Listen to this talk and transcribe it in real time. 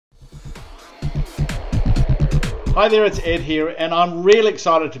Hi there, it's Ed here, and I'm really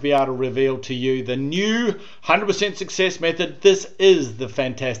excited to be able to reveal to you the new 100% success method. This is the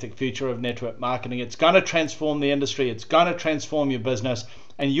fantastic future of network marketing. It's going to transform the industry, it's going to transform your business,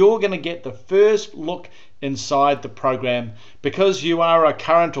 and you're going to get the first look inside the program because you are a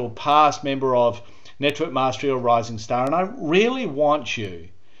current or past member of Network Mastery or Rising Star. And I really want you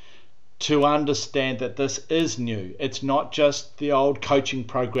to understand that this is new. It's not just the old coaching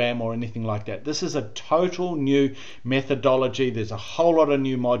program or anything like that. This is a total new methodology. There's a whole lot of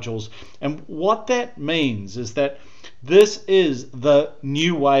new modules. And what that means is that this is the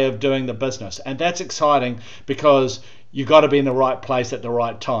new way of doing the business. And that's exciting because you got to be in the right place at the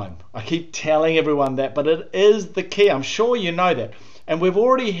right time. I keep telling everyone that, but it is the key. I'm sure you know that. And we've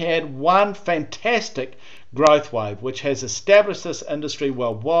already had one fantastic growth wave which has established this industry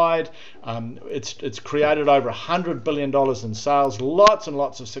worldwide. It's created over $100 billion in sales, lots and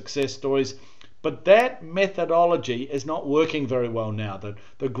lots of success stories, but that methodology is not working very well now.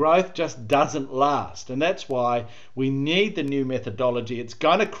 The growth just doesn't last, and that's why we need the new methodology. It's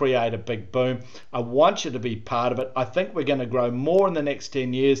going to create a big boom. I want you to be part of it. I think we're going to grow more in the next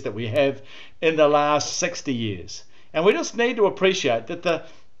 10 years than we have in the last 60 years. And we just need to appreciate that the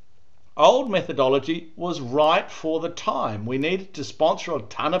old methodology was right for the time. We needed to sponsor a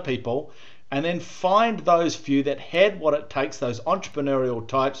ton of people and then find those few that had what it takes, those entrepreneurial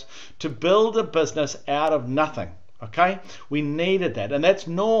types, to build a business out of nothing. Okay, we needed that, and that's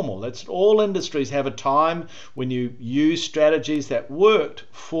normal. It's all industries have a time when you use strategies that worked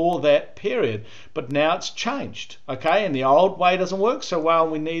for that period, but now it's changed. Okay, and the old way doesn't work so well.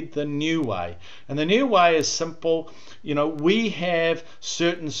 We need the new way, and the new way is simple. You know, we have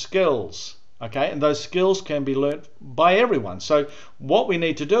certain skills. Okay, and those skills can be learnt by everyone. So what we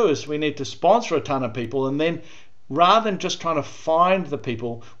need to do is we need to sponsor a ton of people, and then rather than just trying to find the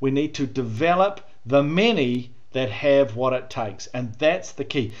people, we need to develop the many that have what it takes, and that's the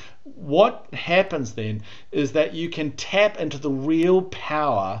key. What happens then is that you can tap into the real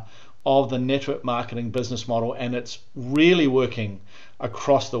power of the network marketing business model, and it's really working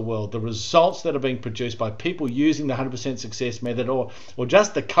across the world. The results that are being produced by people using the 100% success method or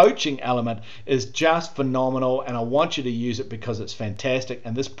just the coaching element is just phenomenal, and I want you to use it because it's fantastic,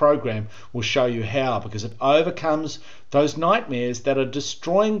 and this program will show you how, because it overcomes those nightmares that are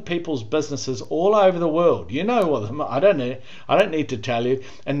destroying people's businesses all over the world. You know what them. I don't need to tell you.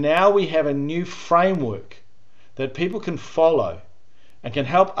 And now we have a new framework that people can follow and can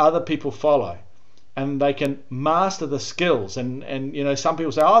help other people follow, and they can master the skills. And you know, some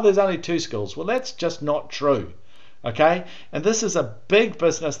people say, oh, there's only 2 skills. Well, that's just not true. Okay, and this is a big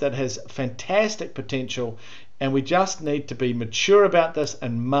business that has fantastic potential, and we just need to be mature about this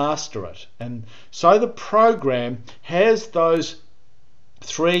and master it. And so the program has those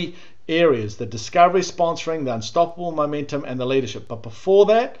 3 areas: the discovery, sponsoring, the unstoppable momentum, and the leadership. But before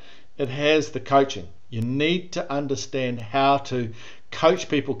that, it has the coaching. You need to understand how to coach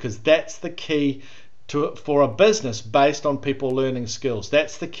people, because that's the key for a business based on people learning skills.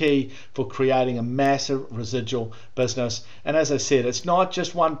 That's the key for creating a massive residual business. And as I said, it's not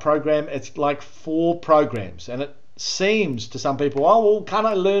just one program, it's like 4 programs. And it seems to some people, oh, well, can't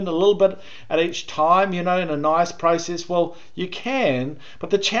I learn a little bit at each time, you know, in a nice process? Well, you can, but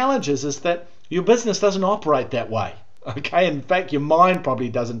the challenge is that your business doesn't operate that way. Okay, in fact, your mind probably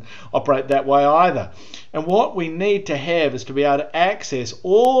doesn't operate that way either. And what we need to have is to be able to access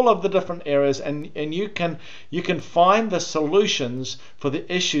all of the different areas, and you can find the solutions for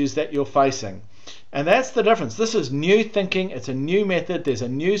the issues that you're facing. And that's the difference. This is new thinking, it's a new method, there's a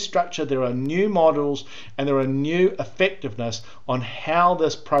new structure, there are new models, and there are new effectiveness on how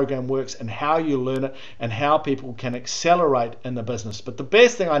this program works and how you learn it and how people can accelerate in the business. But the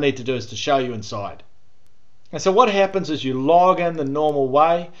best thing I need to do is to show you inside. And so what happens is you log in the normal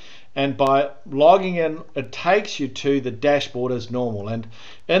way, and by logging in, it takes you to the dashboard as normal. And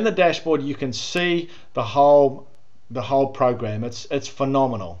in the dashboard, you can see the whole program. It's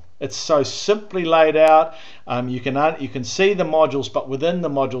phenomenal. It's so simply laid out. You can see the modules, but within the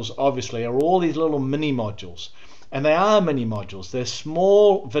modules, obviously, are all these little mini modules. And they are mini modules. They're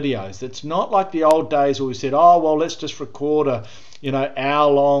small videos. It's not like the old days where we said, oh, well, let's just record a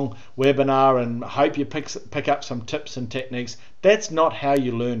hour-long webinar and hope you pick up some tips and techniques. That's not how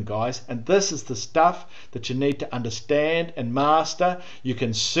you learn, guys. And this is the stuff that you need to understand and master. You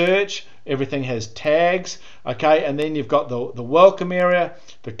can search. Everything has tags. Okay, and then you've got the welcome area,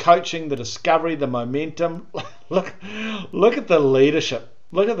 the coaching, the discovery, the momentum. Look at the leadership.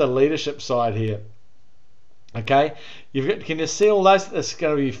 Look at the leadership side here. Okay, can you see all those? It's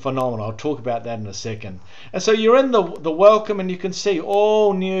going to be phenomenal. I'll talk about that in a second. And so you're in the welcome, and you can see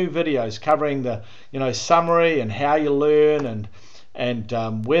all new videos covering the summary and how you learn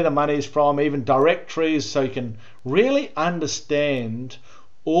and where the money is from, even directories, so you can really understand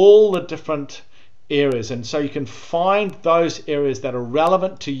all the different areas, and so you can find those areas that are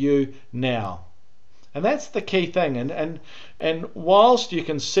relevant to you now. And that's the key thing. And whilst you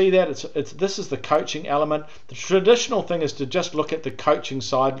can see that this is the coaching element, the traditional thing is to just look at the coaching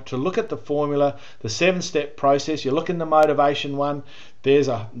side, to look at the formula, the 7-step process. You look in the motivation one, there's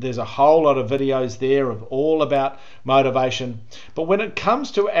a whole lot of videos there of all about motivation. But when it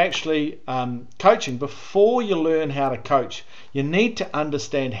comes to actually coaching, before you learn how to coach, you need to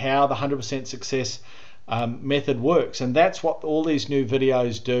understand how the 100% success method works, and that's what all these new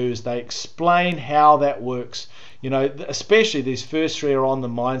videos do, is they explain how that works. Especially these first 3 are on the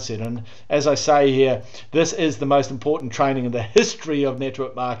mindset, and as I say here, this is the most important training in the history of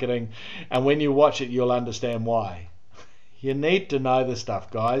network marketing, and when you watch it you'll understand why. You need to know this stuff,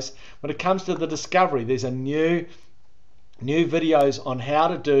 guys. When it comes to the discovery, there's a new videos on how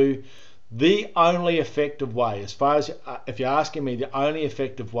to do the only effective way, as far as if you're asking me, the only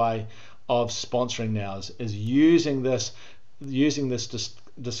effective way of sponsoring now is using this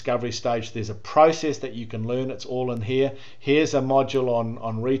discovery stage. There's a process that you can learn. It's all in here. Here's a module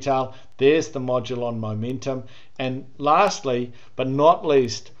on retail. There's the module on momentum. And lastly, but not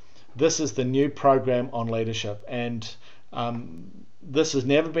least, this is the new program on leadership. And this has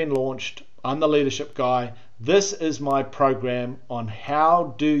never been launched. I'm the leadership guy. This is my program on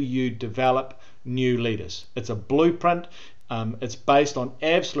how do you develop new leaders. It's a blueprint. It's based on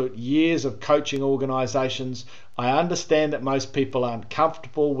absolute years of coaching organizations. I understand that most people aren't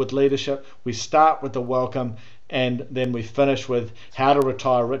comfortable with leadership. We start with the welcome, and then we finish with how to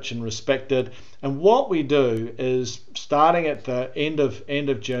retire rich and respected. And what we do is, starting at the end of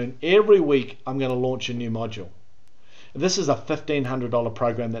June, every week I'm going to launch a new module. This is a $1,500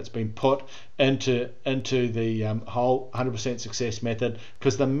 program that's been put into the whole 100% success method,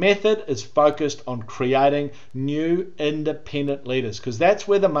 because the method is focused on creating new independent leaders, because that's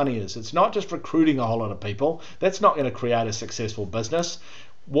where the money is. It's not just recruiting a whole lot of people. That's not going to create a successful business.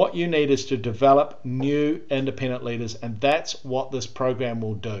 What you need is to develop new independent leaders, and that's what this program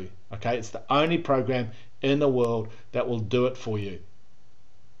will do. Okay, it's the only program in the world that will do it for you.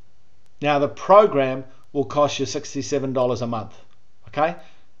 Now, the program will cost you $67 a month. Okay,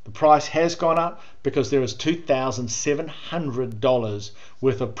 the price has gone up because there is $2,700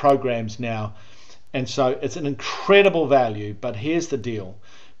 worth of programs now, and so it's an incredible value. But here's the deal: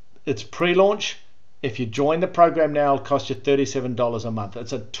 it's pre-launch. If you join the program now, it'll cost you $37 a month.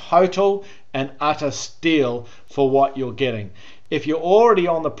 It's a total and utter steal for what you're getting. If you're already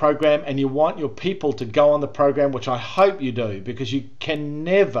on the program and you want your people to go on the program, which I hope you do, because you can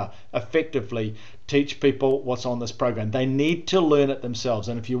never effectively teach people what's on this program. They need to learn it themselves.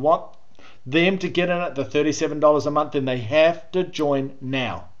 And if you want them to get in at the $37 a month, then they have to join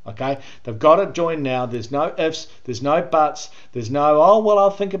now. Okay, they've got to join now. There's no ifs, there's no buts, there's no, oh well,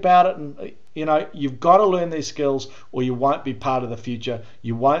 I'll think about it. And you've got to learn these skills, or you won't be part of the future.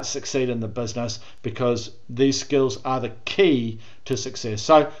 You won't succeed in the business, because these skills are the key to success.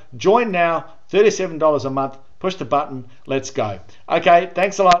 So join now, $37 a month. Push the button. Let's go. Okay,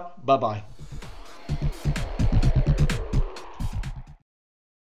 thanks a lot. Bye bye.